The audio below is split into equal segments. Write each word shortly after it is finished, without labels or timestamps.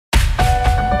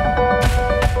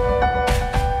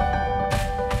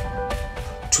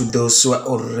to those who are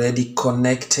already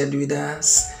connected with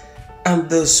us and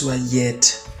those who are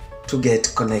yet to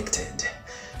get connected.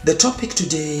 The topic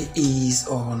today is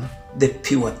on the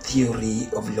pure theory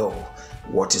of law.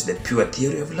 What is the pure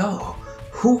theory of law?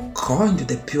 Who coined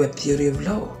the pure theory of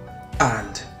law?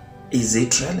 And is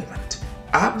it relevant?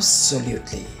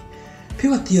 Absolutely.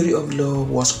 Pure theory of law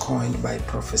was coined by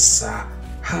Professor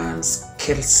Hans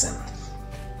Kelsen,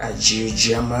 a Jew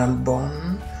German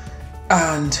born,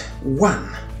 and one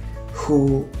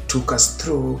who took us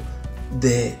through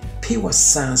the pure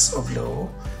science of law,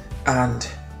 and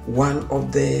one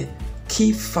of the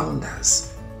key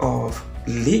founders of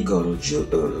legal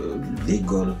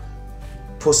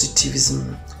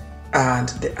positivism and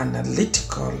the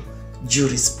analytical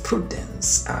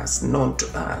jurisprudence as known to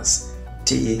us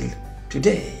till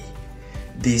today.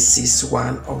 This is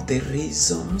one of the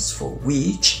reasons for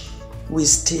which we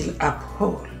still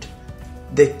uphold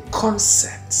the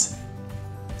concepts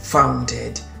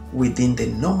founded within the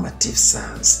normative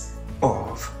science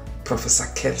of Professor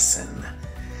Kelsen.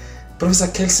 Professor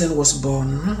Kelsen was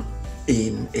born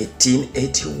in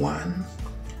 1881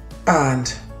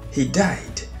 and he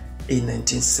died in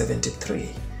 1973.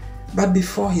 But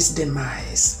before his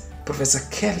demise, Professor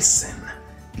Kelsen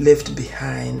left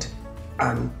behind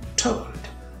untold,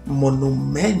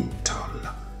 monumental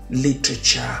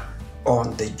literature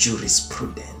on the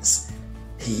jurisprudence.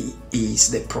 He is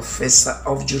the professor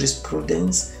of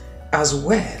jurisprudence as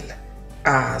well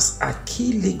as a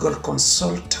key legal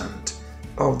consultant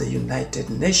of the United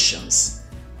Nations,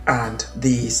 and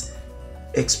this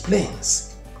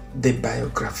explains the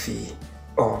biography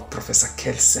of Professor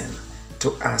Kelsen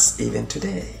to us even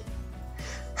today.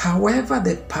 However,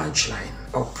 the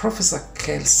punchline of Professor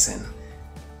Kelsen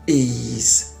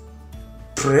is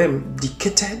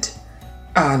predicated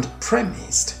and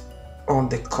premised on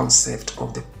the concept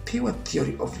of the pure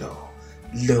theory of law,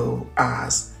 law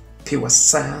as pure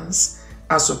science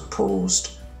as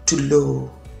opposed to law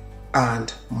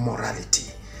and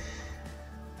morality.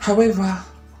 However,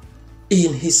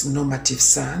 in his normative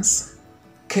science,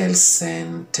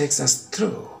 Kelsen takes us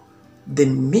through the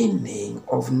meaning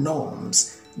of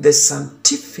norms, the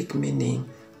scientific meaning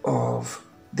of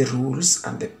the rules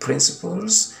and the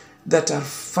principles that are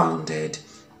founded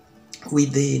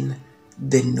within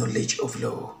the knowledge of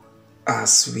law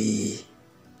as we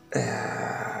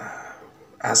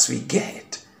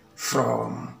get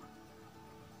from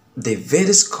the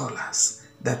very scholars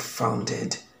that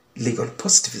founded legal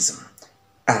positivism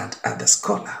and other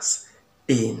scholars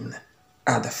in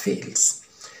other fields.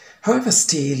 However,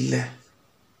 still,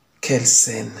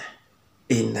 Kelsen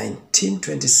in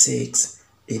 1926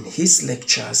 in his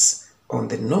lectures on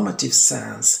the normative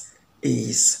science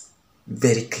is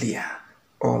very clear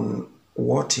on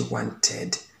what he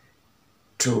wanted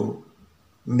to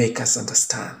make us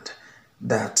understand,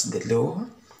 that the law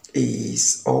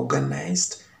is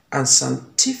organized and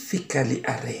scientifically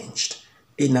arranged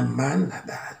in a manner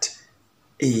that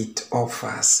it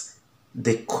offers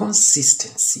the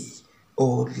consistency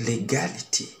or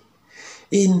legality.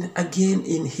 Again,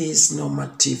 in his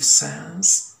normative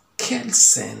science,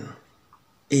 Kelsen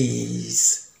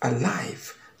is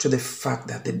alive to the fact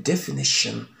that the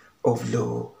definition of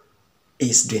law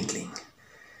is dwindling.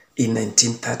 In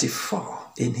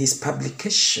 1934, in his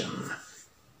publication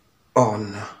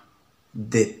on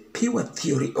the pure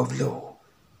theory of law,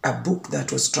 a book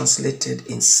that was translated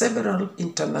in several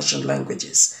international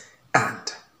languages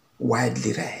and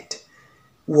widely read,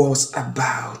 was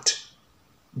about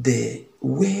the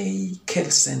way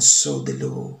Kelsen saw the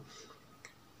law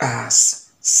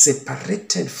as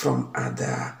separated from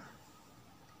other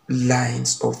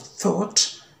lines of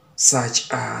thought, such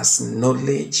as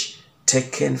knowledge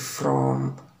taken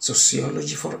from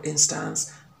sociology, for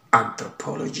instance,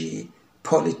 anthropology,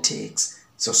 politics,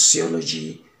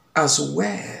 sociology, as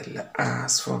well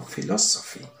as from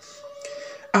philosophy.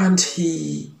 And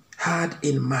he had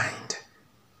in mind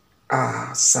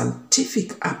a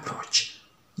scientific approach,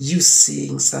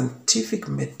 using scientific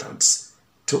methods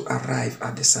to arrive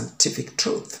at the scientific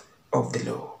truth of the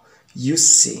law,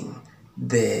 using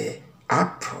the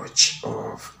approach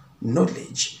of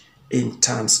knowledge in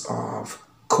terms of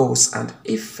cause and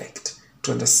effect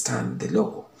to understand the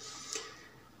law.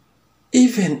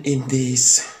 Even in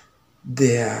this,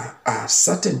 there are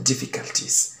certain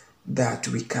difficulties that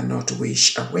we cannot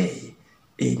wish away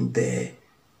in the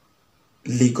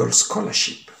legal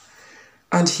scholarship.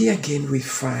 And here again we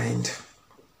find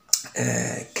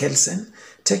Kelsen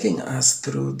taking us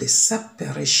through the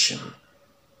separation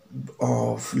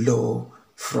of law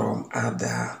from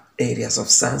other areas of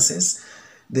sciences,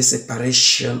 the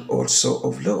separation also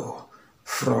of law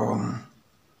from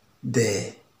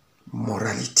the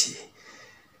morality.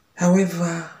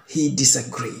 However, he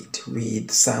disagreed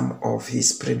with some of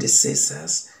his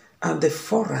predecessors, and the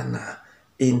forerunner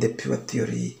in the pure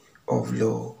theory of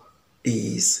law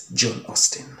is John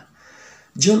Austin.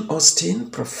 John Austin,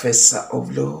 professor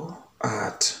of law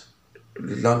at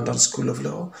London School of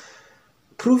Law,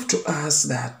 proved to us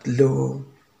that law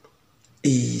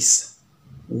is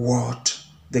what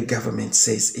the government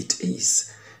says it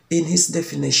is, in his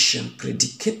definition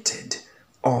predicated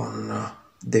on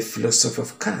the philosophy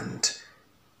of Kant,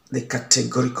 the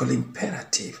categorical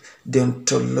imperative, the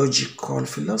ontological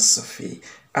philosophy,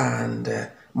 and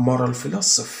moral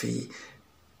philosophy.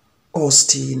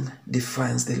 Austin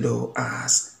defines the law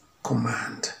as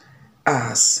command,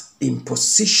 as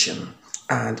imposition,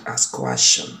 and as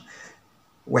coercion.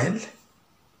 Well,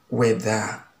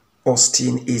 whether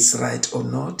Austin is right or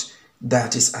not,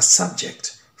 that is a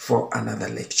subject for another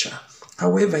lecture.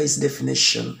 However, his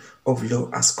definition of law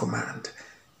as command,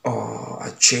 or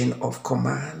a chain of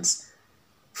commands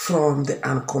from the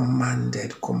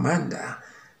uncommanded commander,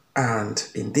 and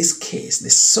in this case, the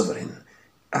sovereign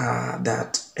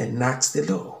that enacts the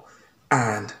law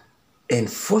and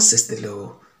enforces the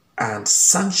law and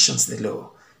sanctions the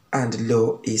law, and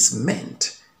law is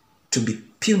meant to be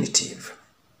punitive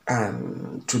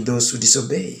and to those who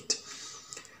disobey it.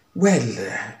 Well,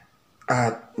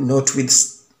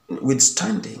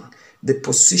 notwithstanding the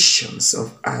positions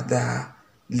of other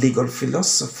legal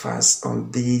philosophers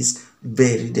on this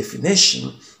very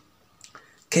definition,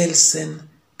 Kelsen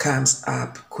comes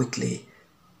up quickly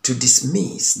to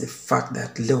dismiss the fact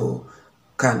that law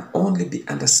can only be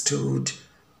understood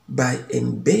by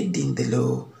embedding the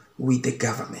law with the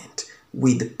government,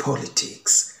 with the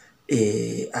politics,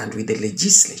 and with the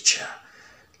legislature.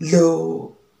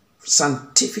 Law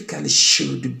scientifically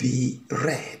should be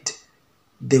read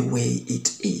the way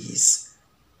it is,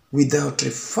 without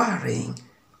referring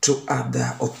to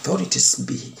other authorities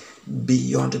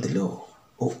beyond the law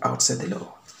or outside the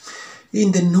law.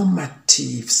 In the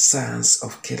normative sense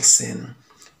of Kelsen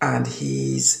and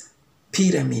his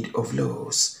pyramid of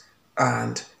laws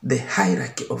and the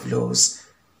hierarchy of laws,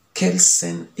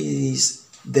 Kelsen is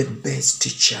the best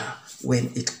teacher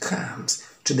when it comes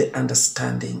to the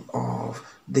understanding of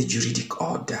the juridic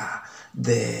order,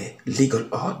 the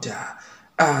legal order,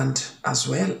 and as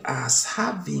well as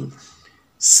having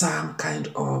some kind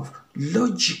of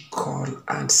logical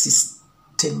and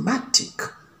systematic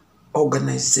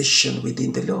organization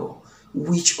within the law,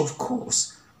 which of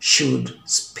course should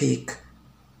speak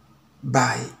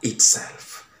by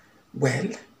itself. Well,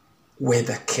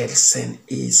 whether Kelsen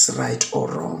is right or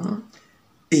wrong,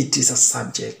 it is a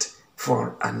subject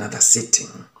for another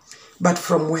sitting. But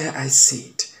from where I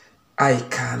sit, I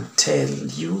can tell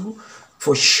you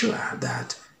for sure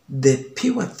that the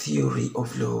pure theory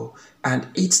of law and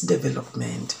its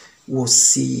development was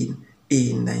seen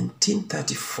in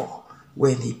 1934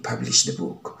 when he published the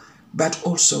book, but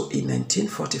also in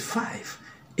 1945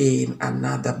 in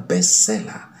another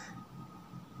bestseller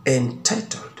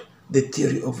entitled The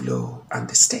Theory of Law and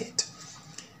the State.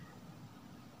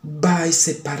 By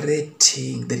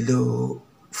separating the law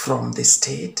from the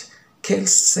state,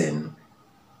 Kelsen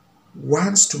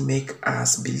wants to make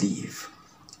us believe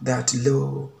that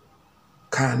law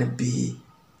can be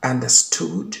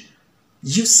understood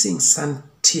using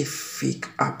scientific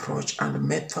approach and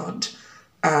method,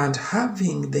 and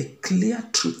having the clear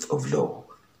truth of law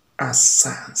as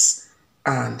science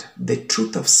and the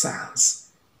truth of science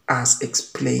as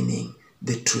explaining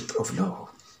the truth of law.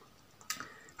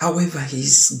 However,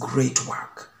 his great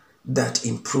work that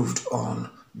improved on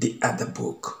the other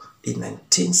book in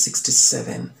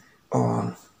 1967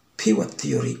 on pure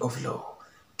theory of law,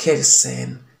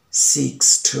 Kelsen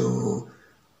seeks to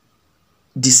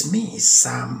dismiss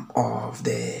some of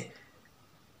the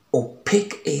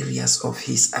opaque areas of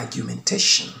his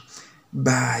argumentation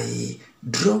by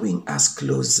drawing us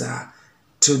closer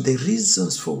to the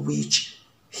reasons for which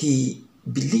he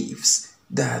believes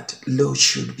that law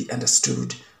should be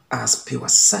understood as pure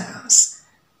science.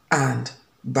 And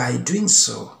by doing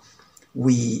so,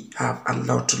 we have a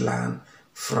lot to learn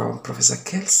from Professor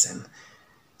Kelsen.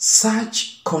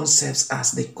 Such concepts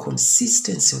as the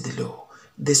consistency of the law,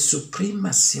 the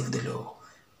supremacy of the law,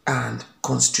 and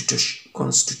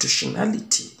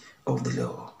constitutionality of the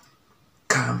law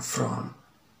come from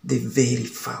the very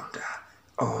founder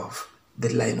of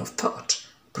the line of thought,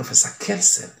 Professor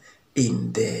Kelsen,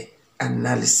 in the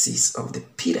analysis of the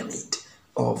pyramid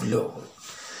of law.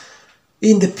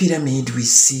 In the pyramid, we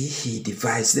see he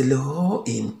divides the law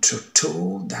into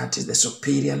two, that is the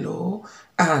superior law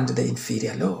and the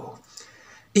inferior law.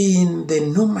 In the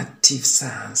normative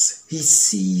sense, he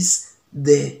sees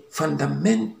the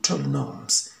fundamental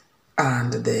norms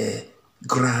and the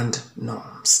grand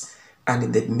norms. And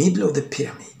in the middle of the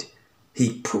pyramid,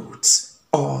 he puts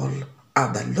all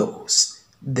other laws,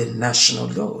 the national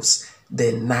laws,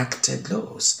 the enacted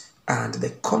laws, and the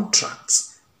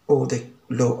contracts or the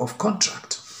law of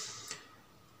contract.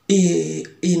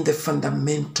 In the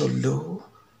fundamental law,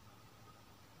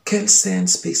 Kelsen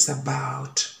speaks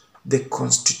about the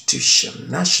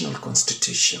constitution, national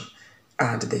constitution,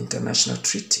 and the international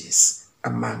treaties,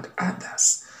 among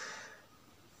others.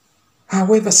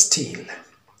 However, still,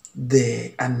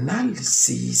 the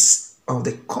analysis of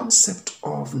the concept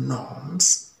of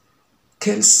norms,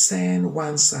 Kelsen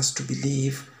wants us to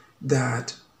believe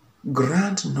that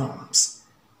grand norms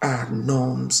are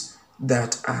norms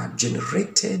that are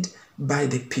generated by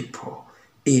the people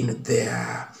in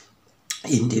their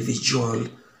individual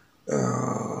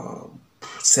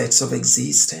sets of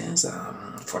existence.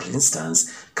 For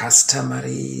instance,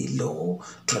 customary law,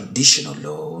 traditional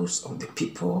laws of the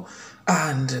people,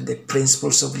 and the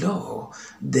principles of law,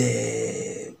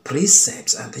 the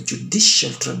precepts and the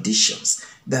judicial traditions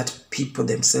that people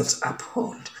themselves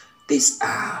uphold. These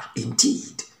are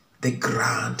indeed the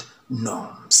grand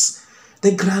norms.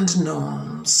 The grand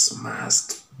norms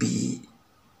must be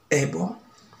able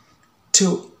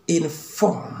to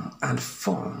inform and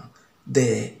form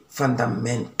the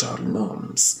fundamental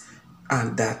norms,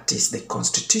 and that is the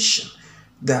constitution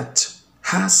that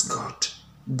has got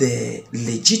the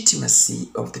legitimacy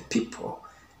of the people,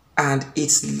 and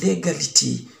its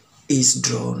legality is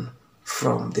drawn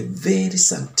from the very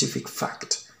scientific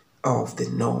fact of the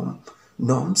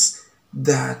norms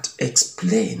that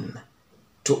explain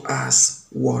to us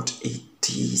what it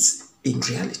is in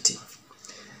reality.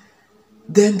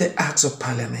 Then the Acts of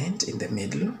Parliament in the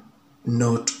middle,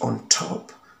 not on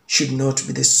top, should not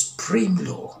be the supreme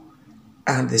law.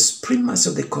 And the supremacy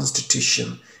of the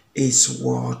Constitution is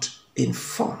what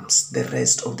informs the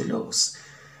rest of the laws.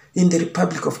 In the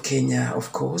Republic of Kenya,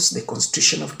 of course, the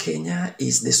Constitution of Kenya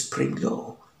is the supreme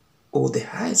law, or the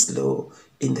highest law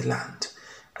in the land.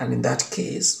 And in that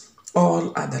case,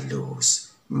 all other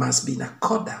laws must be in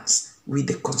accordance with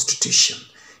the Constitution.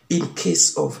 In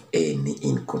case of any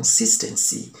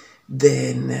inconsistency,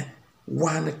 then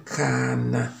one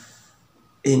can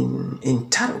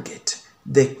interrogate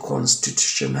the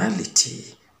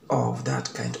constitutionality of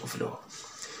that kind of law.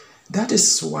 That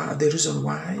is why the reason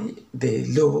why the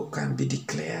law can be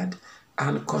declared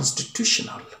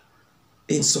unconstitutional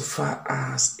insofar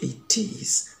as it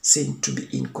is seen to be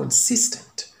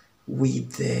inconsistent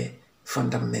with the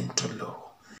fundamental law.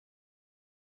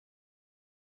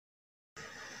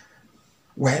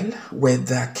 Well,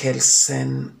 whether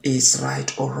Kelsen is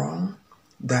right or wrong,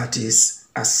 that is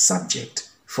a subject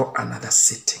for another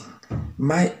sitting.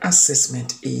 My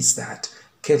assessment is that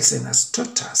Kelsen has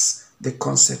taught us the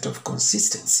concept of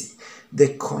consistency,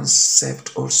 the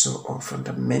concept also of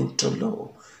fundamental law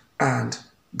and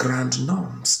grand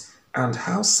norms, and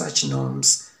how such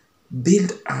norms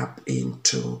build up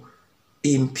into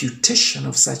imputation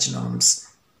of such norms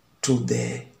to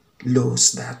the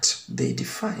laws that they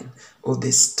define or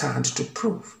they stand to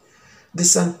prove. The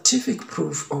scientific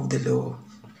proof of the law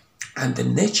and the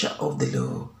nature of the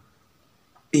law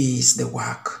is the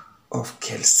work of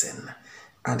Kelsen.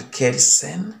 And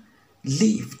Kelsen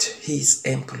lived his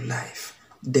ample life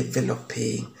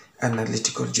developing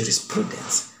analytical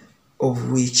jurisprudence,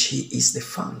 of which he is the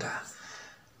founder.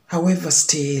 However,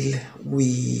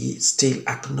 we still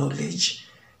acknowledge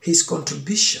his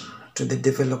contribution to the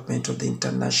development of the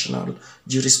international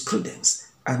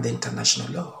jurisprudence and the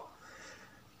international law.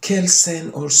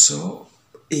 Kelsen also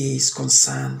is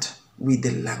concerned with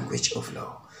the language of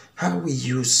law, how we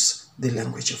use the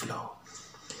language of law.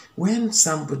 When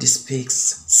somebody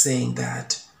speaks saying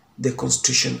that the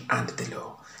Constitution and the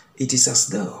law, it is as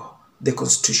though the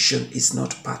Constitution is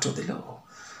not part of the law.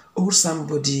 Or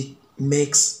somebody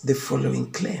makes the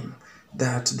following claim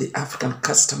that the African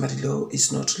customary law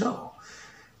is not law.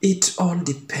 It all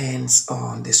depends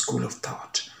on the school of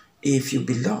thought. If you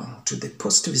belong to the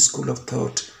positivist school of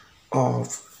thought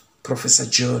of Professor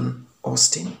John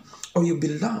Austin, or you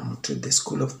belong to the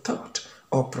school of thought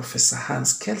of Professor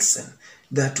Hans Kelsen,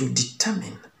 that will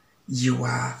determine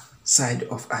your side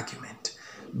of argument.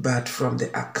 But from the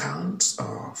accounts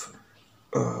of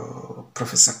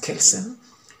Professor Kelsen,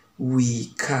 we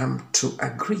come to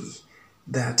agree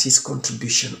that his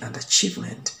contribution and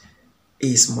achievement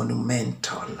is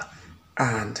monumental,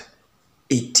 and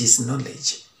it is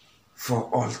knowledge for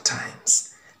all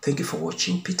times. Thank you for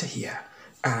watching. Peter here,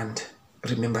 and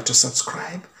remember to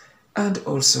subscribe, and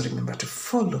also remember to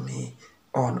follow me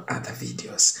on other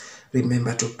videos.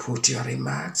 Remember to put your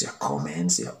remarks, your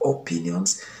comments, your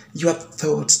opinions, your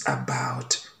thoughts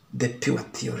about the pure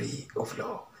theory of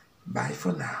law. Bye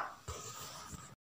for now.